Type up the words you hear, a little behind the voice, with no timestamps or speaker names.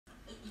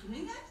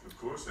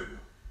course I do.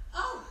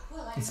 Oh,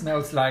 well, It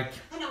smells like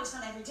I know it's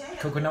not every day.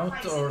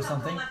 coconut or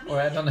something, or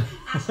I don't know.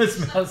 It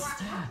smells.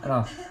 I don't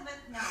know. But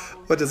no.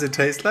 What does it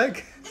taste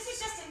like? This is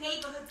just a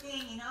neighborhood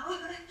thing, you know.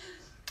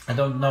 I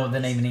don't know the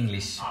name in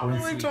English or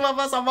in Swedish.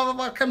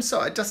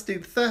 So I just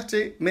did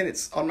 30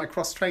 minutes on my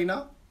cross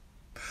trainer.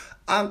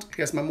 And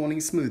here's my morning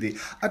smoothie.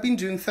 I've been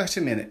doing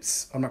 30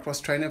 minutes on my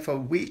cross trainer for a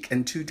week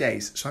and 2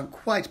 days, so I'm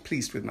quite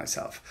pleased with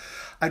myself.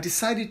 I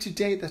decided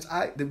today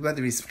that the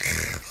weather is...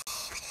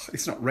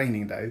 It's not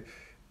raining though.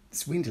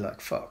 It's windy like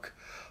fuck.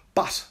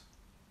 But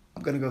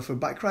I'm going to go for a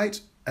bike ride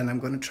and I'm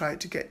going to try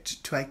to get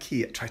to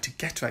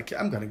Ikea.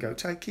 I'm going to go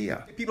to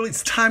Ikea. People,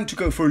 it's time to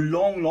go for a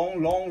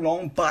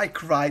long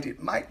bike ride.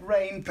 It might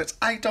rain, but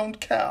I don't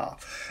care.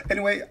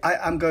 Anyway,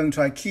 I'm going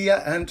to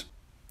Ikea and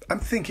I'm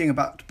thinking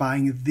about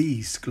buying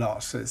these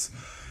glasses.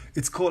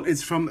 It's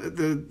from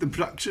the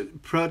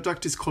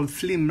product is called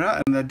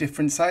Flimra and they're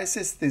different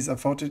sizes. These are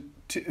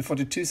 42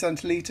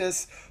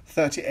 centiliters,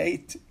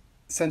 38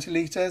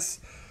 centiliters,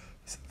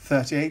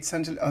 38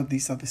 centiliters. Oh,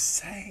 these are the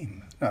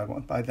same. No, I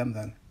won't buy them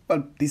then.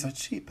 Well, these are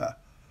cheaper.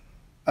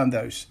 And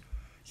those.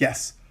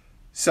 Yes.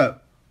 So,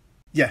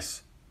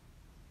 yes.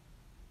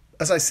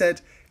 As I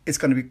said, it's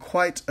going to be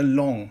quite a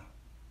long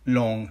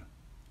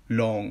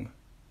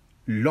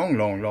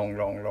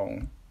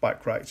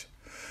bike ride.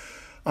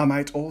 I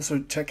might also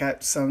check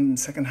out some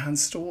second-hand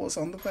stores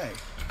on the way.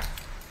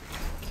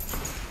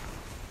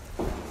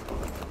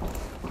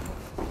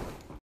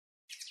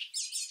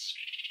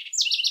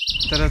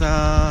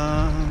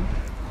 Ta-da-da!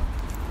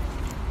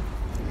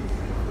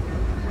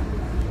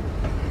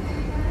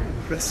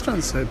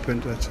 Restaurants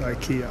opened at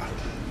Ikea.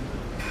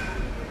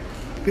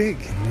 Big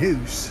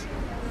news.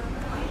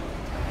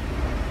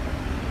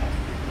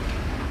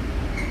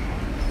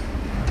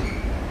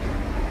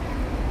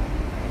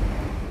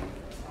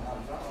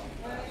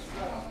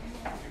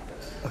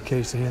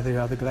 Okay, so here they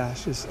are, the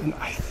glasses, and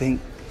I think,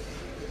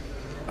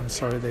 I'm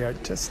sorry, they are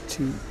just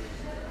too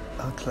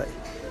ugly.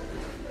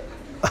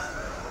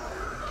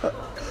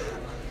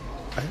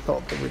 I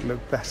thought they would look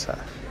better,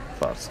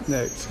 but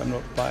no, so I'm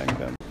not buying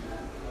them.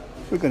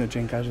 We're going to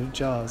drink out of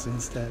jars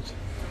instead.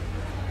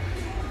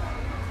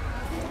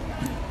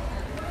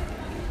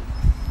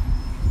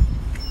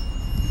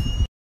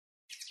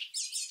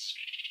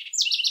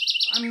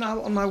 I'm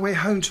now on my way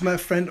home to my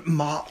friend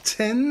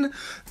Martin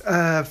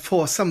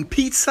for some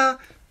pizza,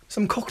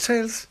 some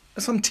cocktails,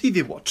 and some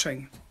TV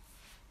watching.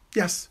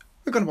 Yes,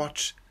 we're going to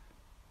watch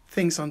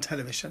things on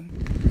television.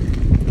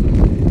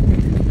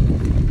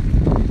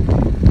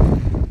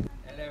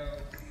 Hello.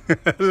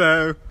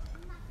 Hello.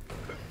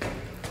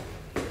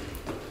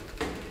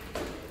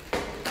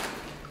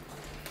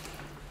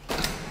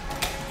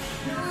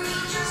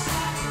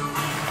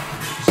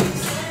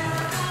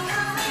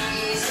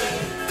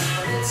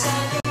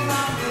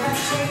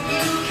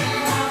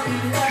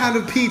 What kind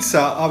of pizza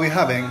are we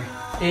having?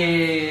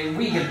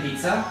 Vegan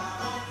pizza.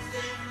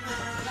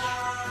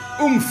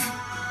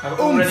 Oumph! I've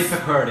already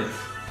prepared it.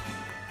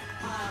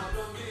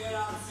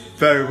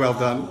 Very well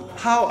done.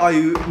 How are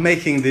you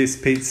making this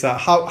pizza?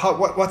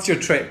 What's your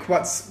trick?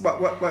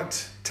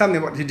 What? Tell me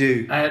what you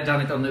do. I have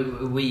done it on the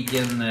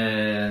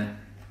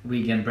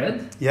vegan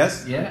bread.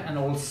 Yes. Yeah, and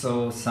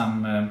also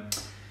some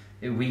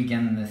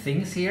vegan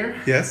things here.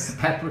 Yes.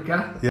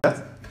 Paprika.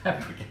 Yes.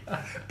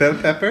 Paprika. Bell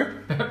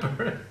pepper.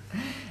 Pepper.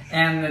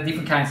 And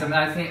different kinds of.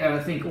 I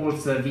think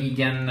also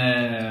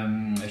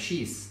vegan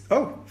cheese.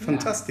 Oh,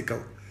 fantastical!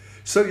 Yeah.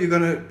 So you're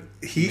gonna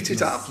heat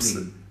it up.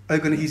 Are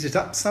you gonna heat it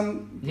up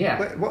some? Yeah.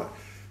 What?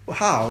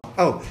 How?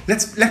 Oh,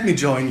 let me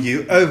join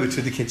you over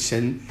to the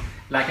kitchen.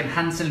 Like a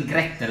Hansel and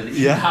Gretel.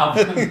 Yeah.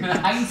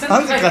 Hansel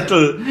and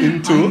Gretel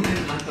into.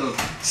 Gretel.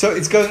 So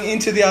it's going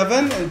into the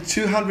oven at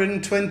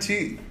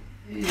 220.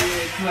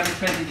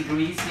 220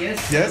 degrees.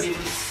 Yes. Yes. We will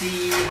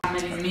see how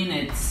many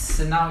minutes.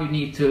 So now you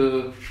need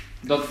to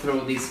not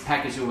throw this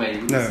package away.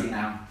 We will see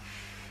now.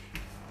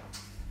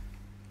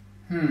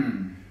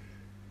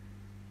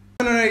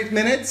 108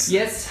 minutes.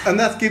 Yes. And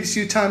that gives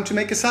you time to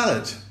make a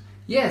salad.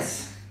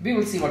 Yes. We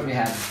will see what we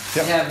have.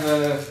 Yep. We have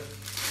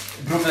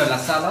bromella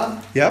salad.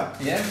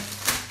 Yep. Yeah.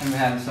 And we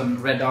have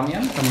some red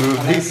onion.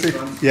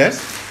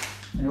 Yes.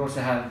 And we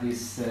also have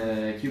this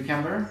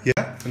cucumber.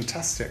 Yeah,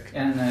 fantastic.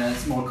 And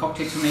small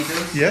cocktail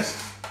tomatoes. Yes.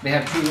 They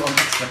have 2 on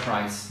extra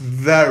price.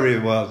 Very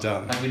well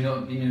done. But we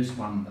use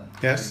one.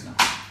 Yes.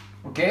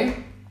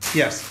 Okay?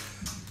 Yes.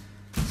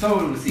 So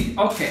we will see.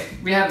 Okay,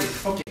 we have it.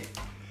 Okay.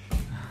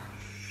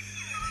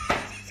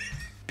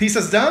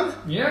 Pizza's done?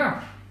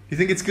 Yeah. You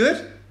think it's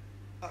good?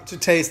 To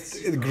taste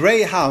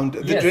greyhound,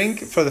 the drink,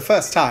 for the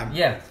first time.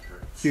 Yeah.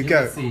 You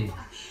go. See.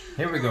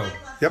 Here we go.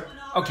 Yep.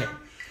 Okay.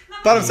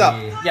 Bottoms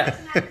up. Yeah.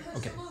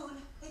 Okay.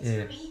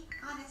 Yeah.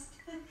 Honest.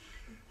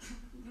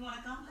 You want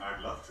to come?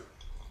 I'd love to.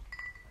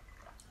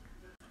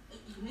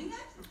 You mean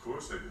that? Of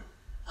course I do.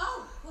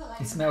 Oh, well,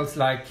 It smells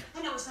like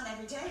I know it's not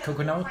every day.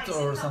 coconut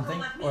or something,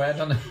 or I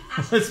don't know.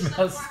 It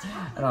smells.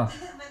 I don't know.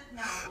 But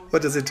no.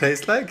 What does it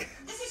taste like?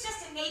 This is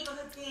just a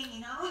neighborhood thing,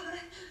 you know.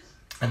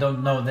 I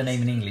don't know the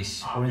name in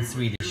English or in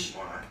Swedish.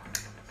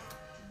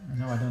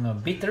 No, I don't know.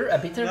 Bitter, a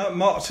bitter. Now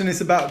Martin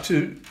is about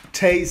to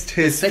taste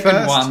his Second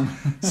first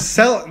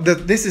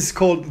one. this is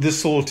called the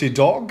salty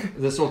dog.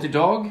 The salty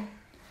dog.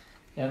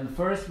 And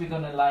first we're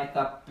gonna light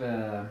up.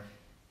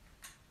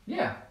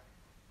 Yeah.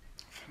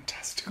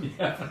 Fantastic.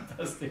 Yeah,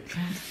 fantastic.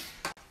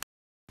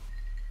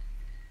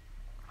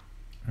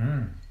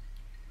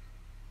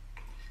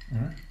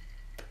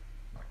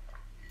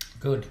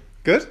 Good.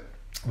 Good.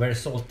 Very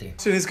salty.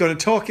 So he's going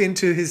to talk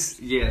into his...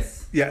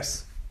 Yes.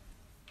 Yes.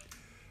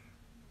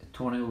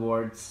 Tony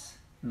Awards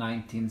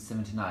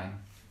 1979.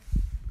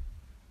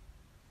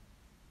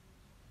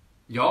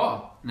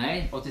 Ja,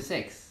 nej,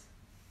 86.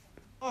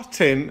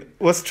 Martin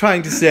was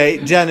trying to say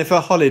Jennifer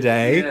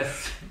Holiday.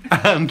 Yes.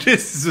 And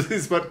this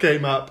is what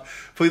came up.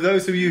 For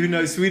those of you who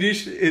know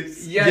Swedish,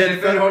 it's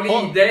Jennifer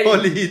Holiday.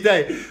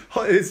 Holiday.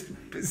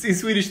 In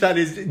Swedish, that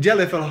is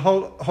Jennifer,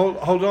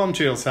 hold on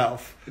to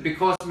yourself.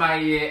 Because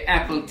my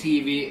Apple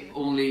TV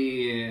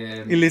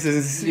only Listen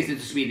to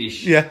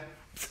Swedish. Yeah,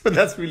 so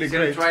that's really Shall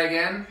we great. try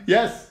again?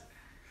 Yes.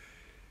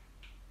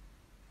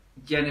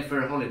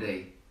 Jennifer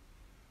Holiday.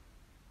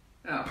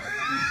 Oh.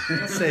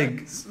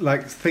 Saying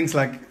like things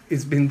like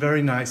it's been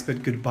very nice,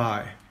 but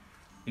goodbye.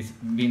 It's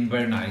been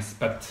very nice,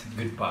 but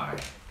goodbye.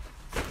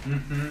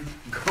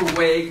 Go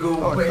away,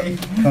 go away.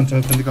 Can't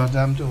open the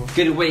goddamn door.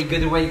 Get away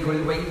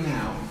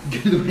now.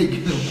 Get away,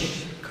 get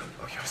away.